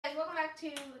back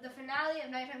to the finale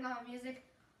of Nighttime Gone Music.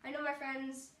 I know my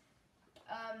friends,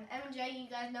 M and J, you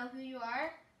guys know who you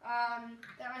are.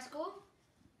 They're at my school.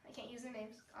 I can't use their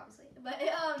names, obviously. But they're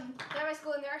at my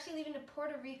school, and they're actually leaving to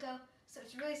Puerto Rico, so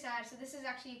it's really sad. So this is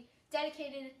actually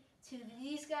dedicated to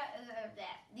these guys,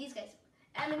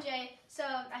 M and J. So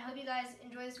I hope you guys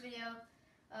enjoy this video.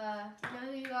 You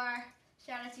know who you are.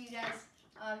 Shout out to you guys.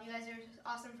 You guys are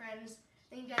awesome friends.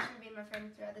 Thank you guys for being my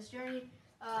friend throughout this journey.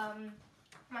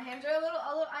 My hands are a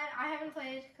little I haven't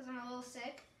played because I'm a little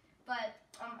sick, but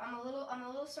I'm a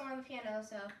little sore on the piano.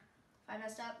 So if I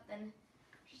messed up, then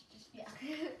just yeah.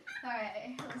 All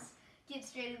right, let's get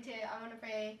straight into it. I'm gonna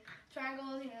play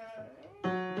Triangles, you know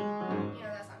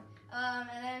that song.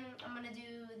 And then I'm gonna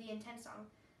do the Intense song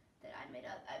that I made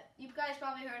up. You guys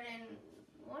probably heard in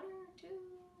one, two,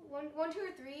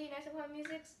 or three Nighttime Gone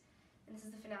Musics, and this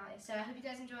is the finale. So I hope you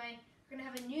guys enjoy. We're gonna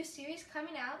have a new series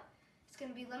coming out. It's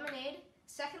gonna be Lemonade.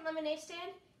 Second Lemonade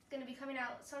Stand. It's gonna be coming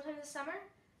out sometime this summer.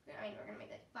 I mean, we're gonna make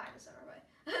that by the summer, but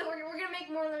we're gonna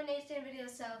make more Lemonade Stand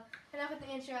videos. So enough with the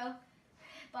intro.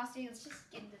 Boss D, let's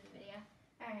just get into the video.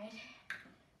 All right.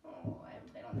 Oh, I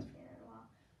haven't played on this piano in a while.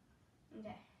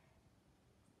 Okay.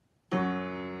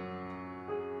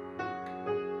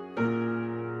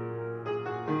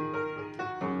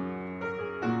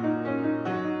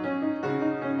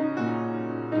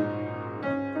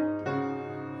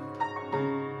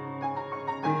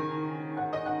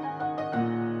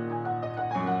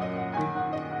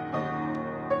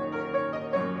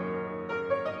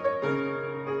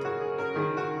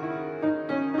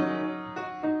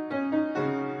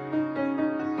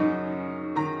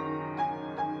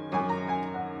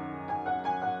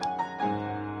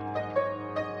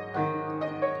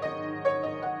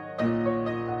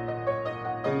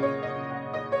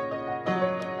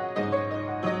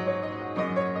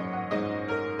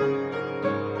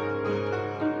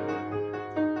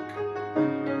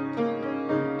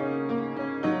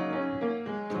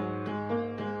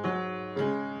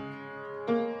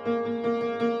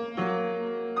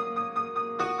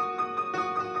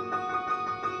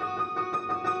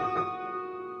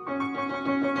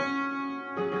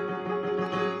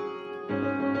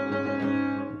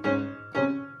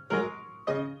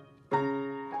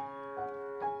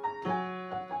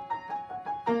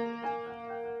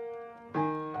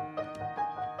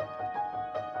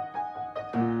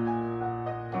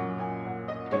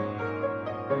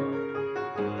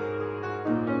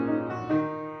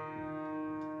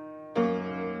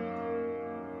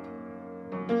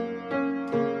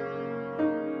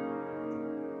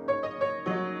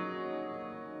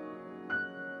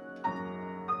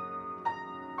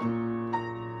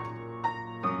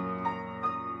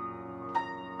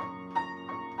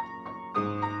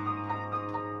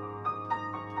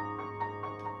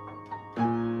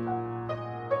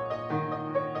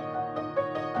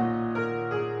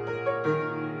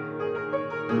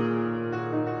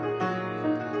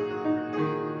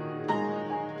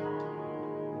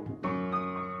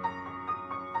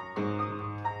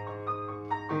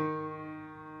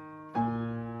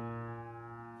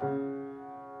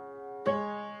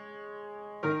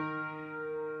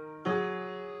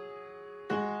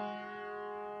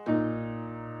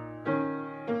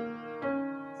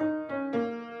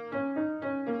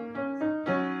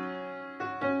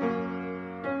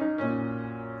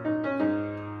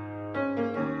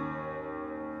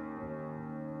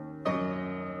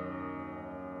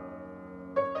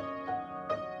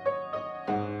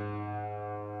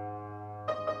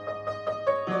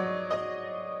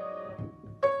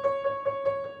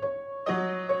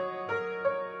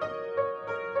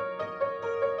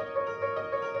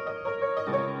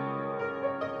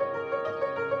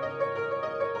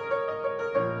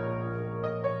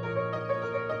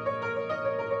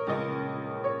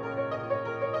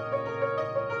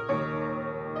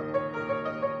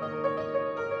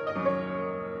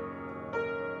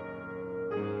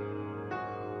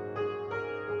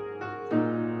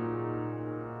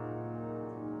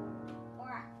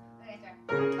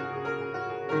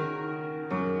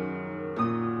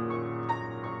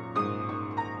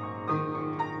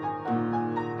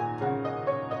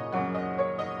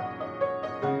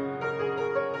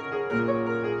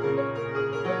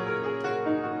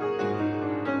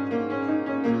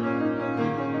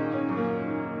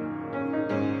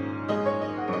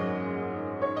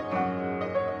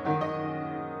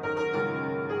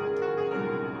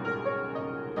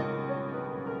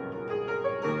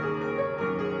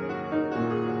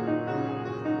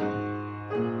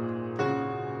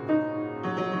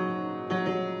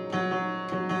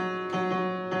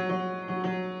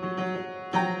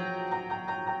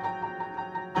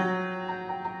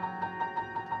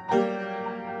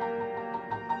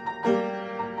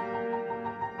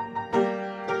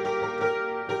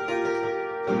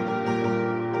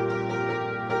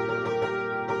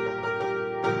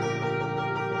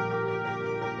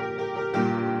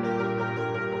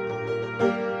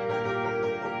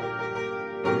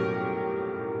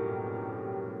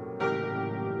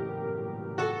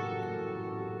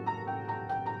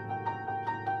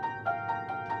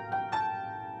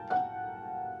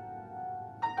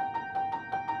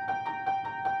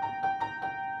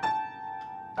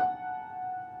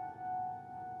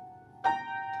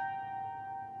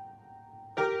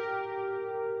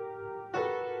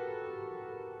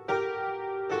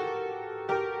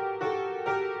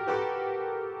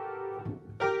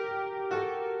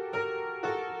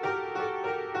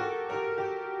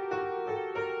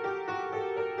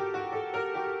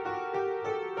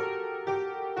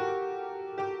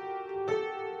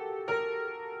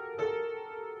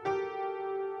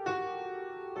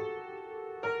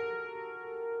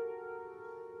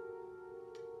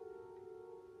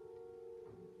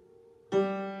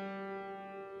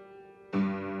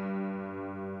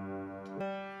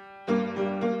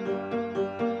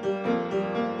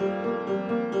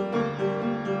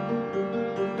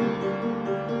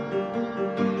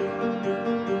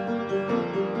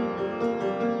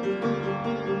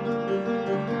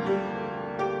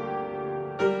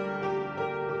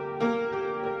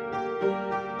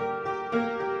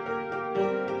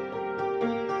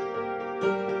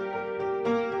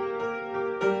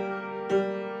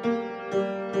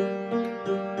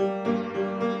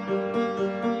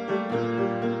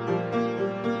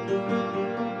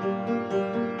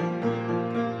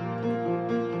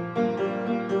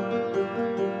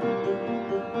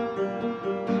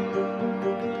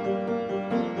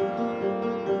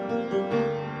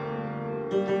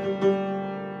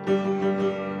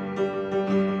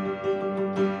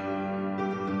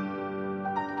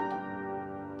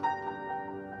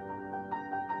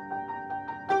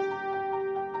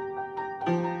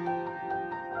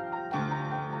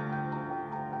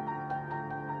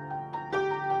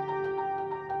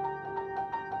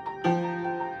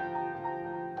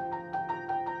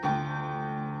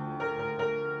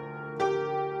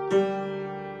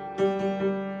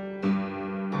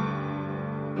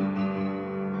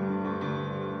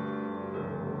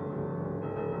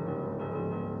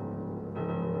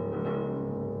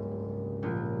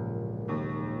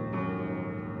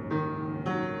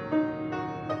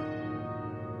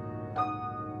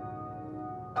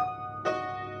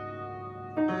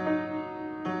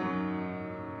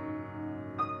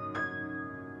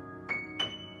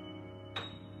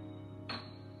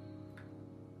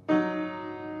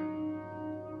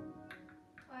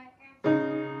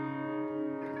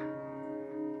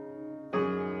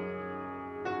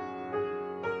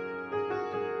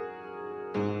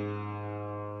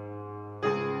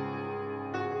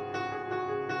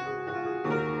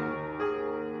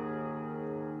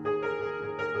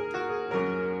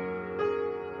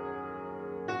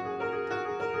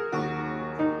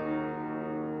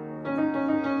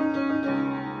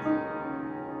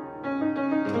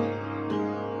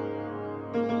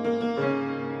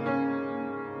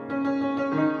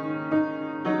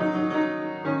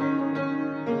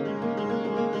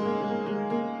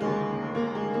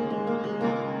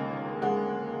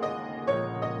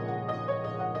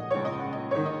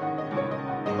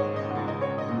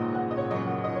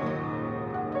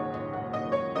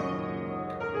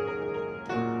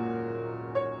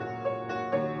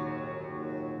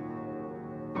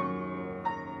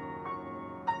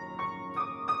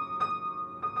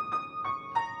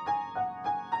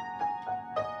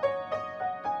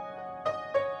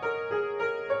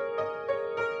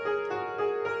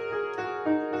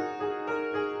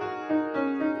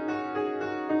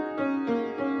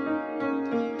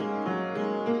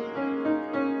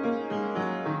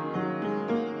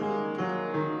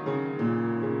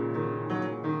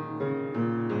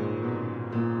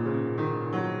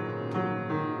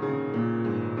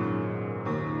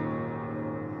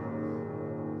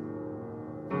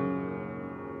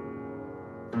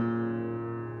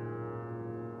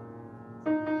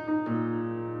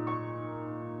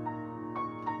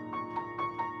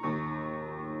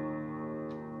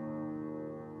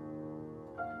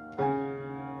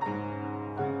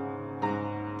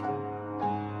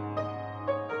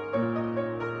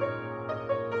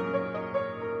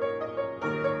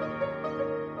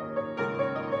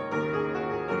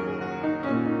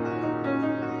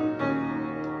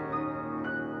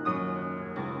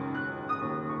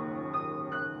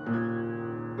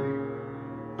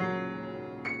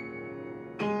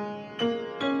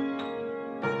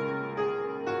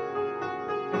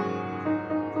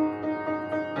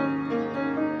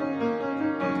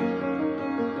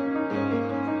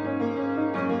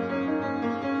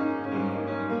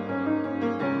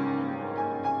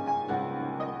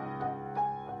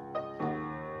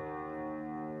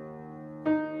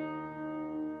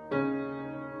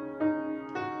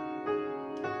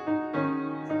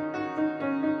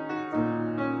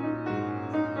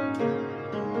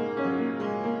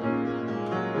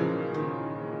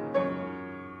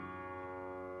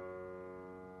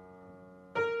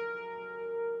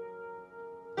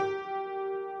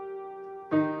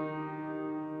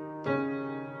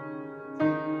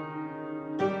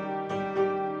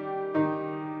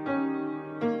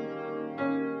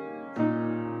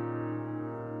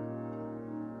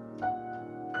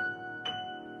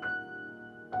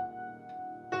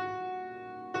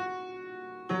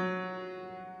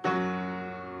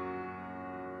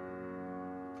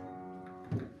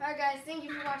 thank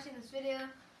you for watching this video.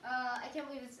 I can't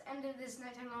believe it's the end of this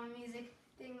nighttime on music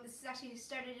thing. This is actually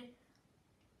started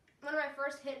one of my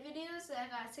first hit videos. I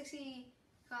got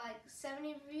like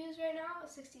 70 views right now,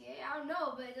 68. I don't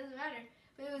know, but it doesn't matter.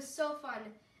 But it was so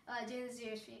fun doing the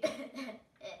series for you.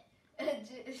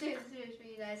 Series for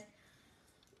you guys.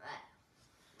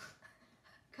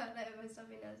 God, that was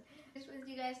something else. Just with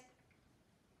you guys.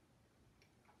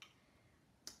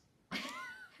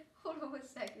 Hold on 1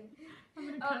 second.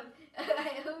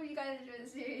 I hope you guys enjoy the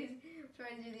series. I'm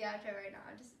trying to do the outro right now.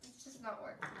 It's just not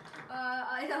working.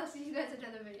 I'll see you guys in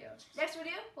another video. Next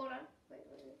video? Hold on.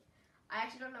 Wait. I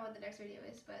actually don't know what the next video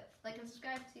is, but like and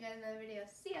subscribe. See you guys in another video.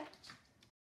 See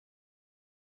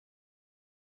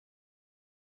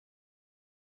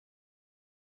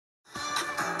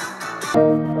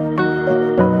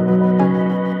ya.